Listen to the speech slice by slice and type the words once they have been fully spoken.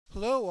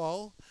Hello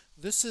all,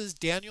 this is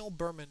Daniel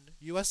Berman,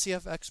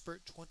 USCF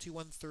Expert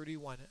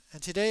 2131, and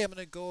today I'm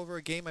going to go over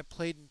a game I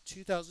played in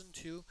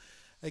 2002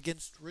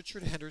 against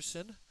Richard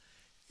Henderson.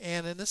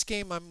 And in this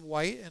game I'm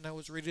white and I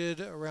was rated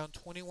around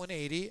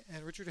 2180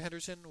 and Richard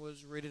Henderson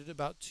was rated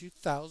about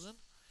 2000.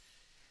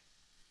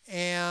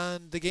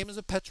 And the game is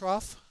a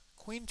Petroff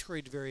queen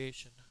trade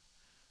variation.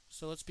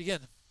 So let's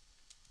begin.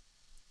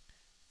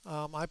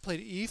 I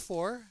played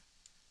e4,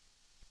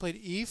 played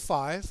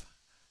e5,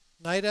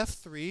 knight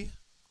f3,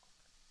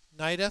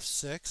 knight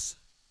f6,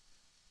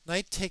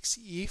 knight takes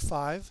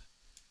e5,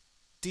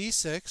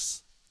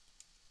 d6,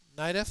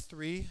 knight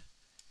f3,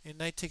 and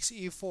knight takes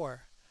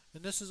e4.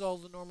 And this is all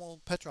the normal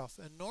Petroff.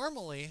 And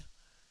normally,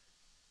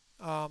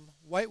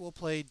 white will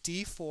play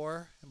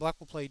d4 and black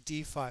will play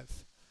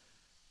d5.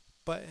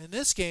 But in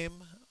this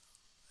game,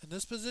 in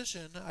this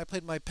position, I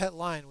played my pet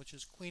line, which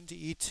is queen to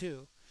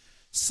e2,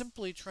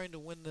 simply trying to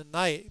win the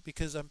knight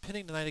because I'm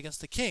pinning the knight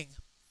against the king.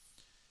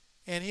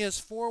 And he has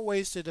four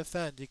ways to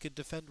defend. He could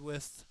defend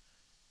with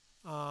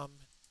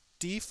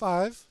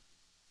d5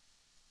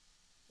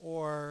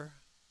 or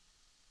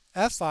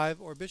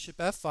f5 or bishop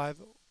f5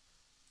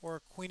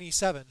 or queen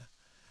e7.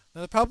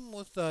 Now the problem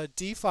with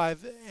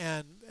d5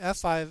 and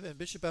f5 and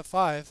bishop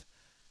f5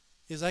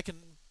 is I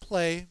can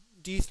play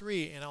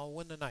d3 and I'll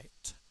win the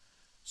knight.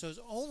 So his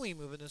only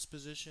move in this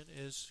position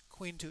is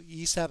queen to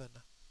e7.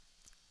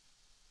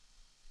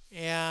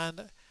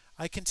 And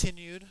I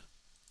continued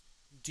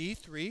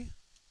d3,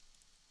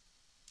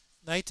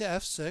 knight to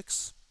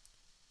f6,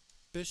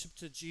 bishop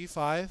to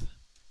g5,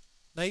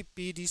 knight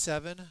b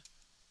d7,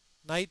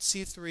 knight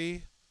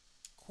c3,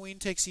 queen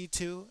takes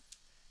e2,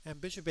 and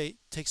bishop 8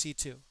 takes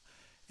e2.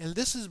 And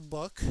this is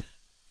book,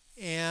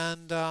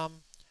 and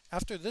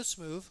after this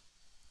move,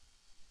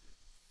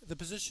 the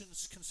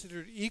position's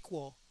considered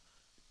equal.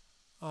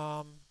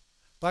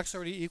 Black's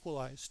already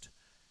equalized.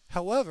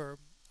 However,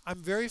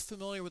 I'm very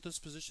familiar with this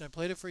position. I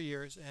played it for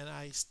years, and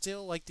I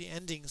still like the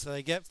endings that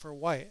I get for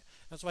white.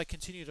 That's why I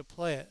continue to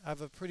play it. I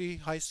have a pretty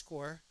high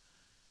score,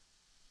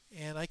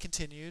 and I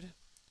continued.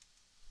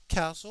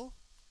 Castle,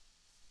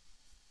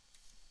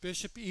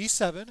 bishop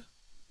e7,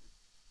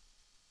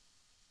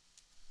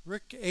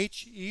 rook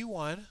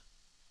he1,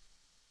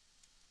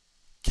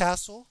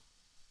 castle,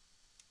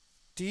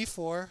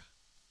 d4,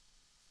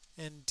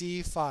 and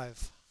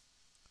d5.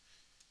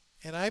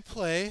 And I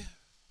play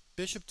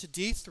bishop to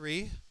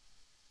d3,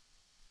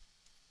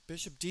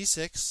 bishop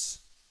d6,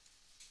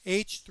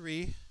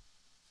 h3,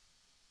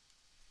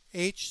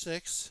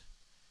 h6,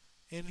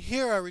 and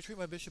here I retreat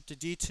my bishop to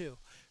d2.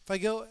 If I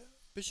go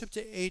bishop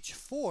to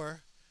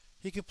h4,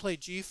 he could play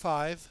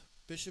g5,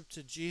 bishop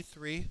to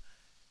g3,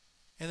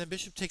 and then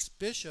bishop takes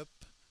bishop,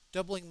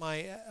 doubling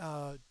my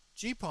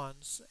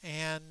g-pawns,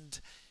 and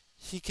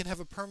he can have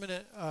a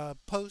permanent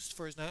post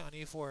for his knight on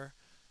e4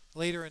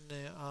 later in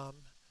the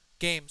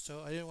game.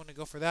 So I didn't want to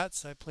go for that,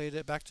 so I played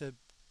it back to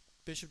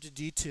bishop to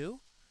d2,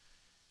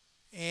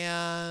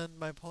 and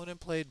my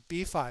opponent played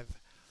b5.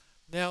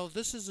 Now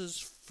this is his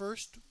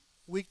first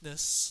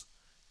weakness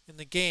in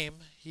the game.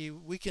 He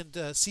weakened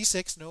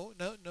c6.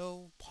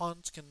 No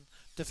pawns can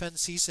defend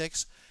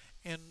c6,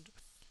 and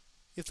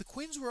if the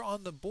queens were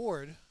on the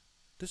board,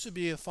 this would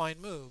be a fine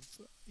move.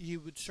 He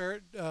would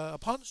start a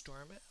pawn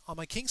storm on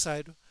my king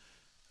side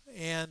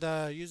and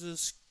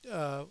uses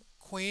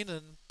queen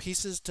and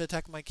pieces to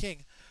attack my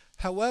king.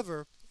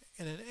 However,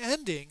 in an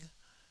ending,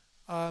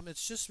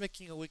 it's just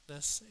making a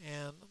weakness,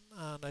 and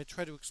I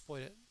try to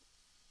exploit it.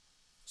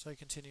 So I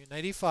continue.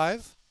 Knight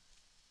e5,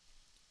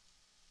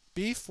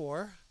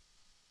 b4,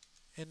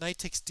 and knight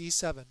takes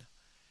d7.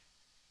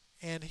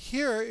 And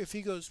here, if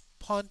he goes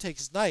pawn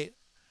takes knight,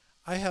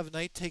 I have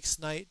knight takes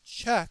knight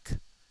check,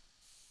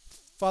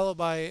 followed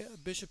by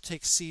bishop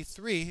takes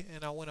c3,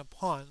 and I'll win a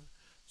pawn.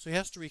 So he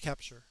has to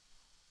recapture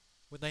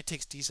with knight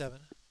takes d7.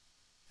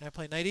 And I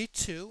play knight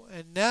e2,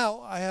 and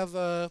now I have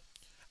a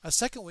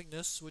second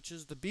weakness, which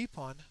is the b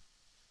pawn,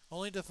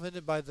 only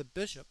defended by the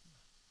bishop.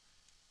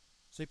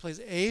 So he plays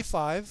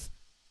a5,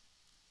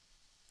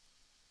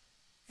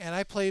 and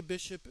I play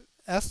bishop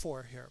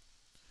f4 here.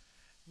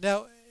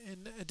 Now,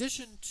 in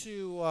addition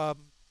to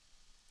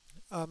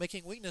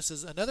making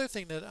weaknesses, another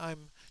thing that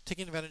I'm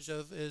taking advantage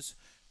of is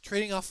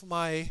trading off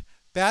my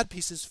bad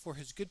pieces for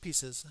his good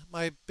pieces.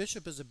 My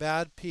bishop is a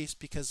bad piece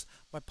because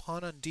my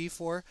pawn on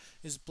d4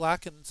 is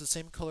black and it's the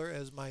same color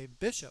as my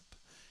bishop.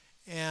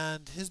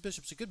 And his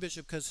bishop's a good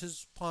bishop because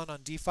his pawn on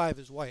d5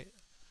 is white.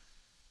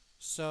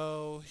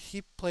 So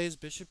he plays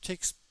bishop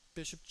takes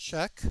bishop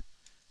check.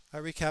 I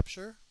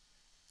recapture.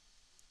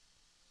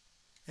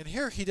 And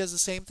here he does the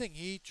same thing.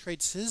 He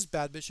trades his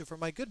bad bishop for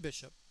my good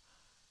bishop.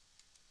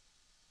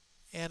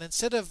 And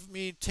instead of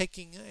me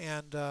taking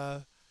and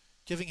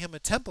giving him a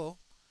tempo,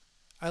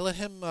 I let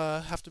him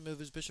have to move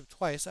his bishop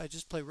twice. I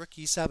just play rook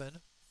e7,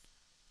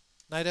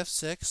 knight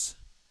f6,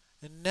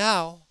 and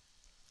now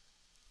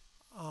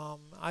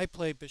I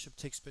play bishop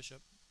takes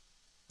bishop,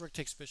 rook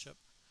takes bishop.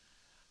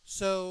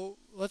 So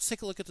let's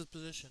take a look at this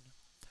position.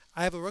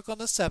 I have a rook on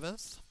the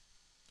 7th.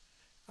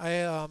 I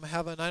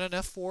have a knight on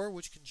f4,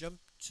 which can jump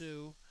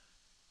to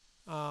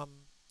um,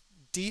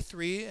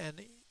 d3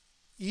 and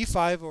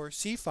e5 or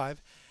c5,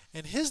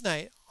 and his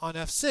knight on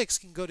f6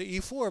 can go to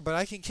e4, but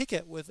I can kick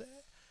it with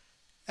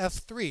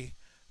f3.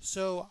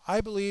 So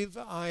I believe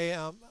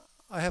I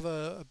have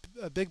a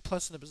big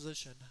plus in the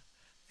position.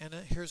 And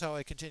here's how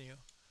I continue.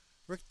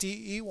 Rook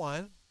d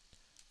e1,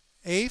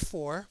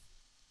 a4,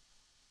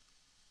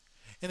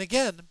 and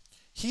again,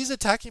 he's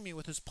attacking me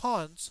with his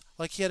pawns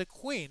like he had a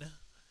queen,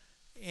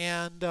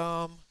 and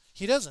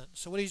he doesn't.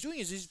 So what he's doing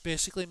is he's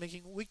basically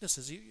making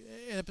weaknesses.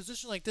 In a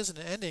position like this, in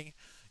an ending,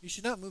 you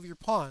should not move your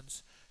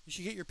pawns. You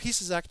should get your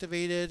pieces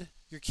activated,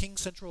 your king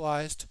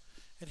centralized,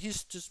 and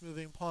he's just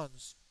moving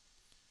pawns.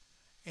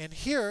 And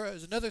here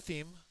is another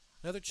theme,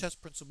 another chess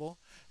principle: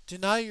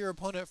 deny your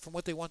opponent from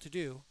what they want to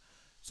do.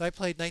 So I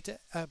played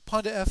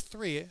pawn to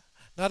f3,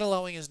 not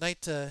allowing his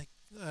knight to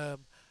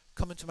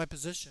come into my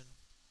position.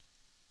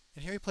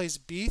 And here he plays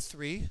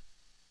b3,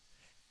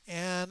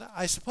 and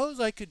I suppose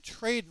I could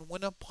trade and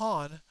win a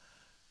pawn.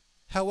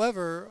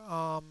 However,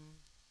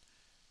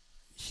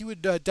 he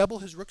would double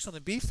his rooks on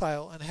the b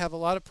file and have a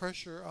lot of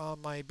pressure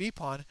on my b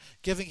pawn,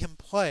 giving him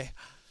play.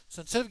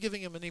 So instead of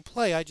giving him any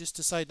play, I just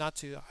decide not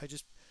to. I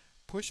just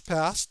push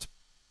past,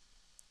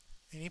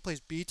 and he plays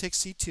b takes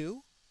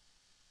c2,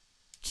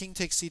 king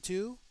takes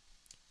c2,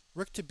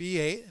 rook to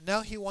b8, and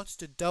now he wants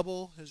to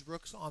double his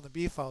rooks on the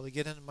b file to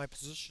get into my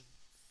position.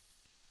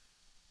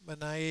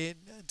 And I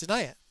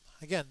deny it.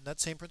 Again, that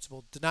same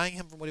principle, denying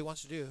him from what he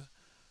wants to do.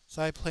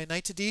 So I play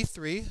knight to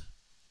d3,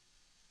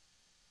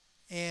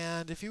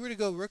 and if you were to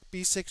go rook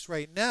b6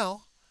 right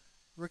now,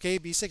 rook a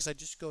b6, I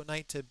just go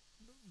knight to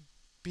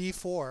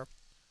b4,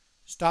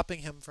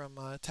 stopping him from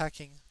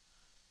attacking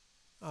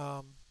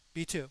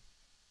b2.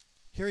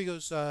 Here he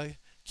goes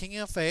king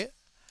f8,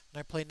 and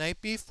I play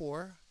knight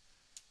b4,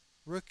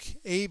 rook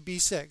a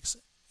b6,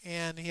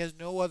 and he has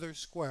no other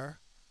square.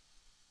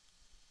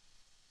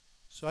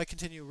 So I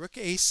continue rook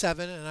a7,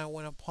 and I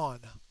win a pawn.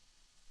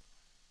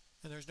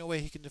 And there's no way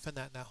he can defend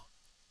that now.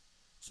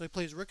 So he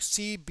plays rook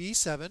c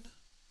b7,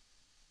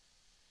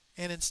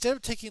 and instead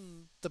of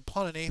taking the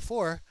pawn on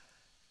a4,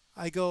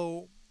 I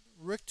go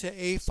rook to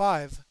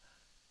a5.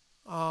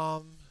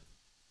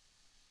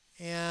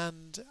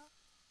 And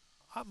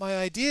my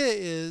idea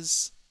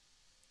is,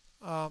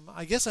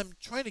 I guess I'm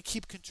trying to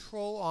keep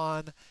control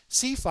on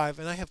c5,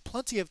 and I have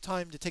plenty of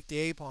time to take the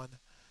a pawn.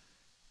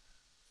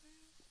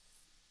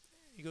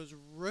 He goes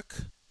rook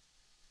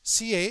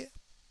c8.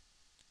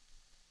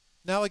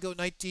 Now I go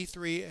knight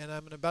d3, and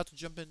I'm about to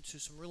jump into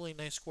some really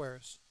nice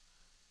squares.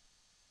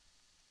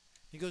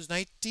 He goes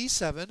knight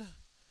d7,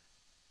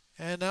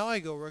 and now I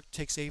go rook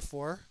takes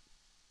a4,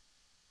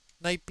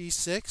 knight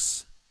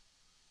b6,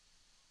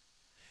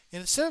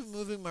 and instead of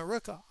moving my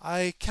rook,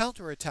 I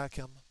counterattack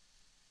him.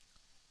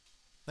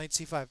 Knight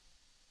c5,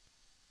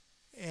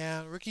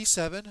 and rook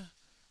e7,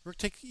 rook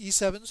takes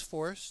e7 is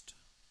forced,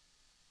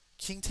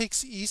 king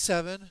takes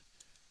e7,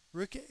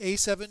 rook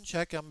a7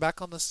 check, I'm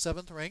back on the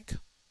 7th rank,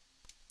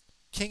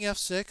 king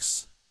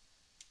f6,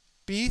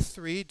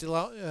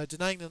 b3,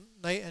 denying the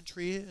knight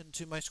entry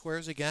into my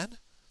squares again,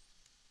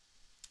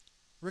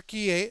 rook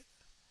e8,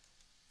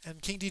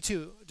 and king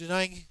d2,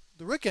 denying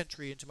the rook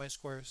entry into my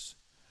squares.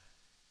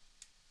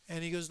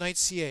 And he goes knight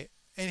c8.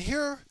 And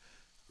here,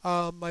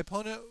 my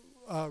opponent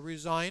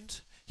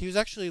resigned. He was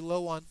actually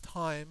low on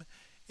time,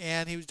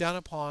 and he was down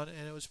a pawn,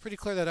 and it was pretty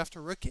clear that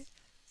after rook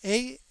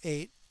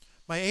a8,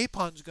 my a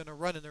pawn is going to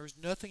run, and there was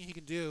nothing he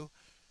can do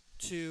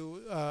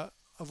to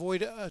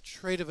avoid a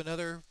trade of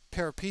another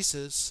pair of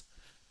pieces.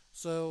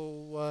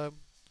 So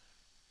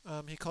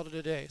he called it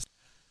a day.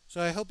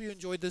 So I hope you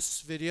enjoyed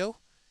this video,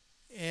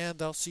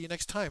 and I'll see you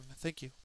next time. Thank you.